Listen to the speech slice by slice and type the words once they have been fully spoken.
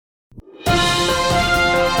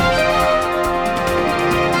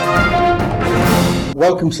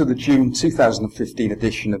Welcome to the June 2015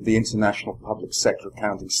 edition of the International Public Sector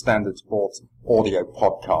Accounting Standards Board audio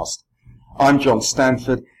podcast. I'm John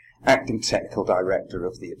Stanford, Acting Technical Director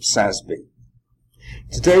of the IPSASB.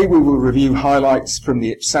 Today we will review highlights from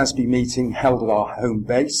the IPSASB meeting held at our home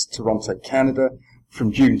base, Toronto, Canada,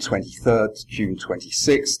 from June 23rd to June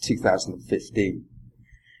 26, 2015.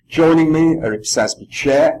 Joining me are IPSASB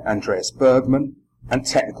Chair Andreas Bergman and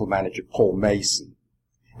Technical Manager Paul Mason.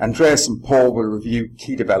 Andreas and Paul will review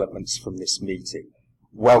key developments from this meeting.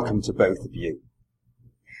 Welcome to both of you.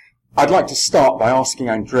 I'd like to start by asking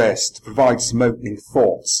Andreas to provide some opening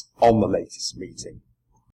thoughts on the latest meeting.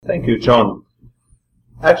 Thank you, John.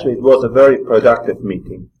 Actually, it was a very productive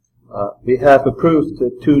meeting. We have approved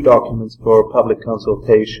the 2 documents for public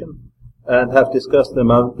consultation and have discussed a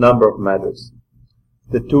number of matters.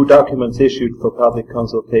 The 2 documents issued for public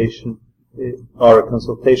consultation are a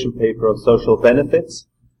consultation paper on social benefits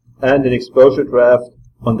and an exposure draft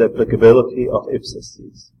on the applicability of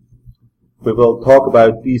IPSASs. We will talk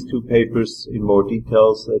about these 2 papers in more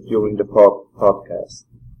details during the podcast.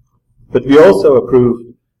 But we also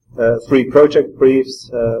approved 3 project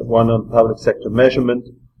briefs, one on public sector measurement,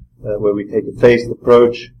 where we take a phased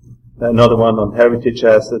approach, another one on heritage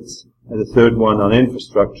assets, and the third one on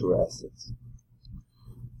infrastructure assets.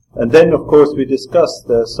 And then, of course, we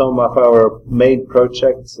discussed some of our main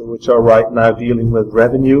projects, which are right now dealing with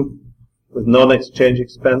revenue, with non-exchange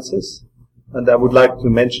expenses. And I would like to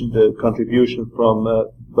mention the contribution from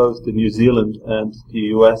both the New Zealand and the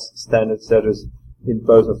US standard setters in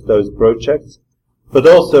both of those projects, but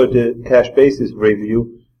also the cash basis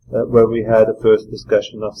review, where we had a first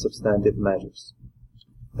discussion of substantive matters.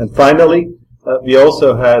 And finally, we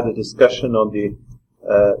also had a discussion on the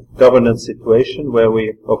governance situation, where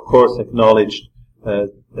we, of course, acknowledged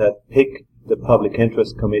that PIC, the Public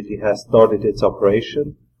Interest Committee, has started its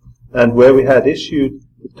operation, and where we had issued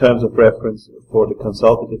the terms of reference for the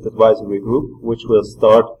Consultative Advisory Group, which will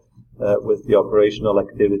start with the operational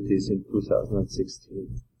activities in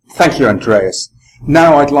 2016. Thank you, Andreas.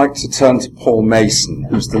 Now I'd like to turn to Paul Mason,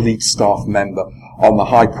 who's the lead staff member on the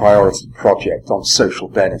high priority project on social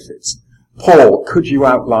benefits. Paul, could you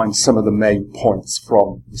outline some of the main points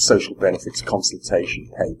from the social benefits consultation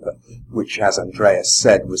paper, which, as Andreas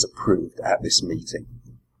said, was approved at this meeting?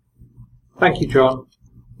 Thank you, John.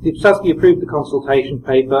 The IPSASB approved the consultation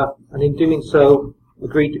paper, and in doing so,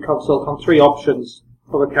 agreed to consult on 3 options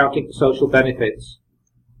for accounting for social benefits.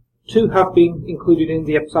 2 have been included in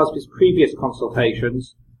the IPSASB's previous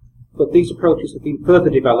consultations, but these approaches have been further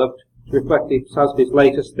developed to reflect the IPSASB's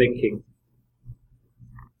latest thinking.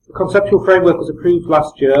 The conceptual framework was approved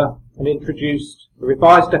last year and introduced a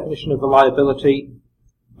revised definition of a liability,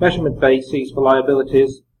 measurement bases for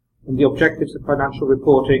liabilities, and the objectives of financial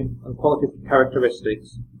reporting and qualitative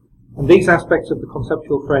characteristics. And these aspects of the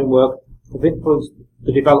conceptual framework have influenced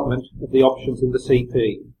the development of the options in the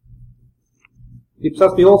CP. The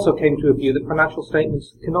IPSASB also came to a view that financial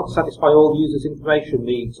statements cannot satisfy all users' information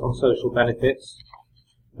needs on social benefits,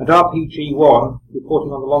 and RPG1,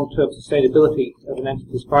 reporting on the long-term sustainability of an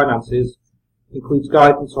entity's finances, includes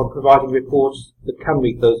guidance on providing reports that can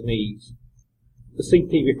meet those needs. The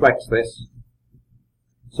CP reflects this.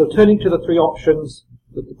 So turning to the 3 options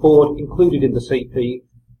that the board included in the CP,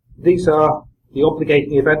 these are the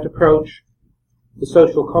obligating event approach, the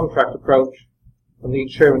social contract approach, and the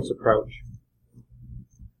insurance approach.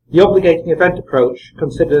 The obligating event approach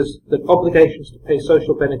considers that obligations to pay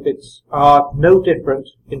social benefits are no different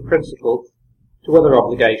in principle to other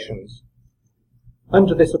obligations.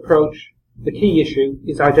 Under this approach, the key issue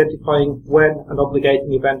is identifying when an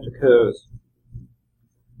obligating event occurs.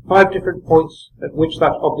 5 different points at which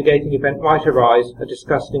that obligating event might arise are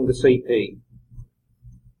discussed in the CP.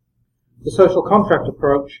 The social contract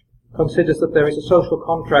approach considers that there is a social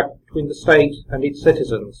contract between the state and its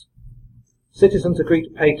citizens. Citizens agree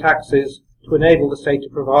to pay taxes to enable the state to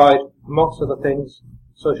provide, amongst other things,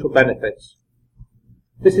 social benefits.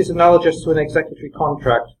 This is analogous to an executory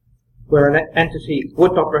contract, where an entity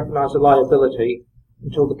would not recognise a liability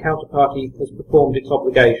until the counterparty has performed its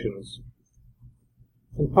obligations.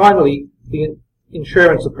 And finally, the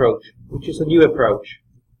insurance approach, which is a new approach.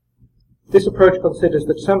 This approach considers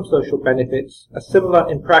that some social benefits are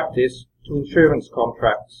similar in practice to insurance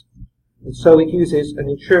contracts, and so it uses an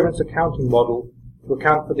insurance accounting model to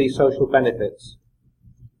account for these social benefits.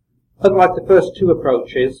 Unlike the first 2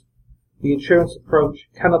 approaches, the insurance approach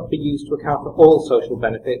cannot be used to account for all social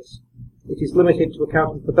benefits. It is limited to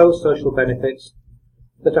accounting for those social benefits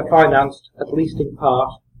that are financed, at least in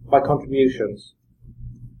part, by contributions.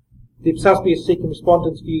 The IPSASB is seeking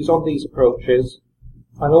respondents' views on these approaches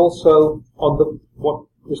and also on what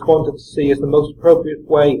respondents see as the most appropriate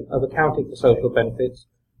way of accounting for social benefits,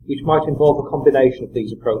 which might involve a combination of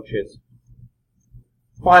these approaches.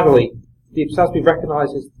 Finally, the IPSASB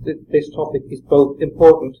recognises that this topic is both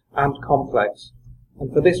important and complex,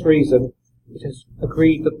 and for this reason it has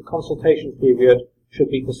agreed that the consultation period should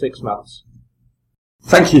be for 6 months.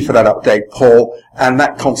 Thank you for that update, Paul, and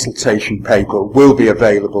that consultation paper will be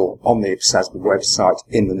available on the IPSASB website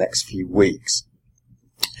in the next few weeks.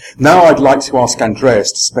 Now I'd like to ask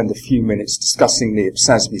Andreas to spend a few minutes discussing the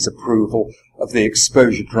IPSASB's approval of the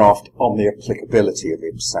exposure draft on the applicability of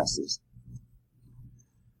IPSASs.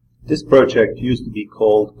 This project used to be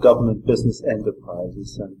called Government Business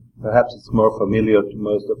Enterprises, and perhaps it's more familiar to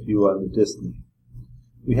most of you under Disney.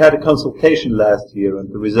 We had a consultation last year,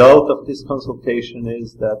 and the result of this consultation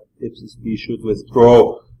is that IPSASB should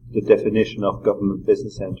withdraw the definition of government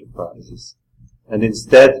business enterprises, and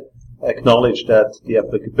instead acknowledge that the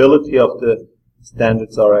applicability of the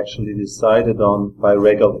standards are actually decided on by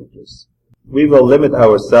regulators. We will limit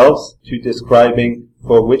ourselves to describing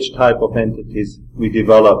for which type of entities we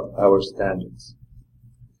develop our standards.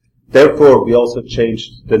 Therefore, we also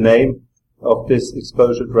changed the name of this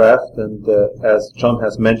exposure draft, and as John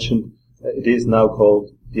has mentioned, it is now called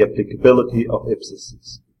the applicability of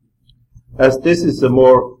IPSASs. As this is a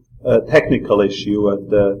more technical issue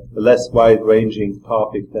and a less wide-ranging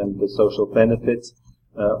topic than the social benefits,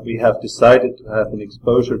 we have decided to have an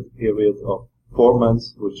exposure period of 4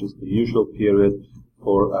 months, which is the usual period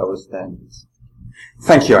for our standards.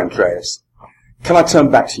 Thank you, Andreas. Can I turn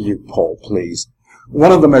back to you, Paul, please?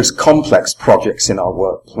 One of the most complex projects in our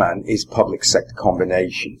work plan is public sector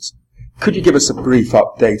combinations. Could you give us a brief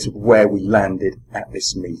update of where we landed at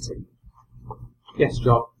this meeting? Yes,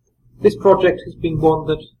 John. This project has been one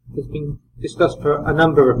that has been discussed for a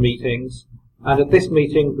number of meetings, and at this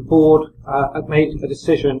meeting the board made a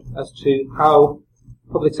decision as to how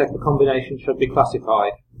public sector combinations should be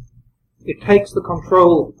classified. It takes the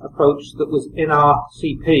control approach that was in our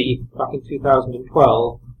CP back in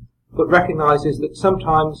 2012, but recognises that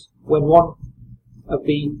sometimes when one of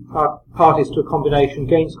the parties to a combination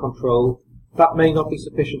gains control, that may not be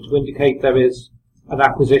sufficient to indicate there is an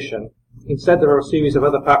acquisition. Instead, there are a series of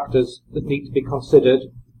other factors that need to be considered,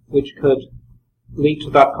 which could lead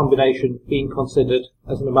to that combination being considered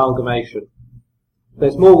as an amalgamation.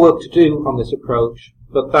 There's more work to do on this approach,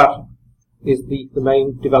 but that is the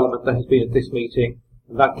main development that has been at this meeting,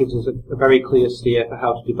 and that gives us a very clear steer for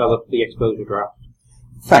how to develop the exposure draft.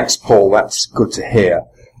 Thanks, Paul. That's good to hear.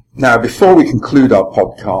 Now, before we conclude our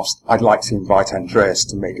podcast, I'd like to invite Andreas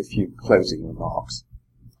to make a few closing remarks.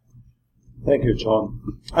 Thank you, John.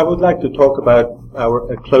 I would like to talk about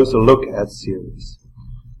our A Closer Look At series.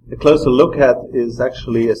 A Closer Look At is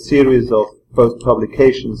actually a series of both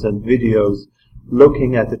publications and videos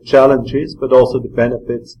looking at the challenges but also the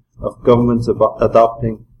benefits of governments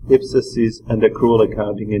adopting IPSASs and accrual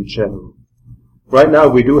accounting in general. Right now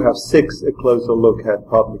we do have 6 A Closer Look At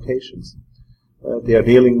publications. They are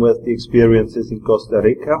dealing with the experiences in Costa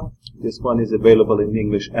Rica. This one is available in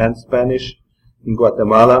English and Spanish, in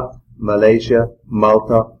Guatemala, Malaysia,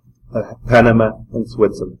 Malta, Panama, and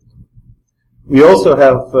Switzerland. We also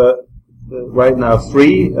have right now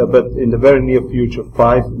 3, but in the very near future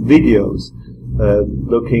 5 videos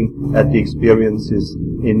looking at the experiences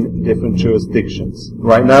in different jurisdictions.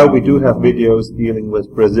 Right now we do have videos dealing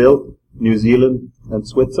with Brazil, New Zealand, and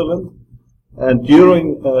Switzerland. And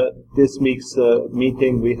during this week's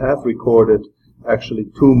meeting we have recorded actually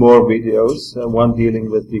 2 more videos, one dealing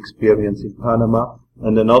with the experience in Panama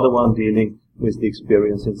and another one dealing with the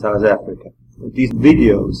experience in South Africa. These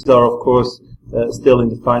videos are of course still in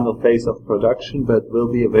the final phase of production, but will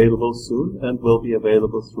be available soon and will be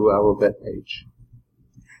available through our webpage.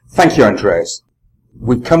 Thank you, Andreas.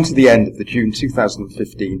 We've come to the end of the June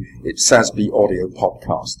 2015 IPSASB audio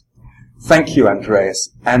podcast. Thank you, Andreas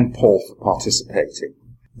and Paul, for participating.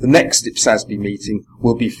 The next IPSASB meeting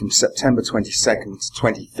will be from September 22nd to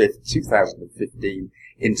 25th, 2015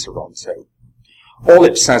 in Toronto. All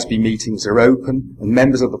IPSASB meetings are open and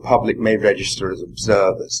members of the public may register as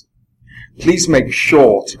observers. Please make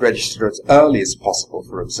sure to register as early as possible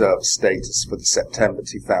for observer status for the September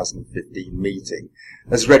 2015 meeting,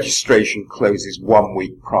 as registration closes 1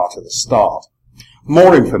 week prior to the start.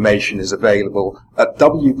 More information is available at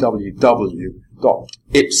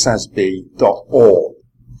www.ipsasb.org.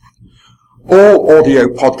 All audio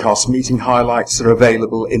podcast meeting highlights are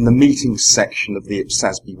available in the meetings section of the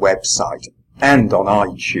IPSASB website and on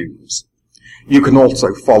iTunes. You can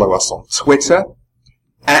also follow us on Twitter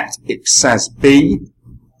at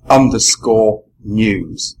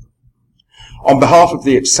 @IPSASB_news. On behalf of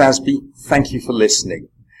the IPSASB, thank you for listening.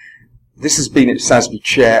 This has been IPSASB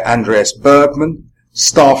Chair Andreas Bergman,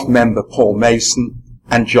 Staff Member Paul Mason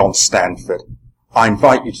and John Stanford. I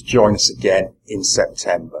invite you to join us again in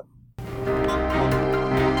September.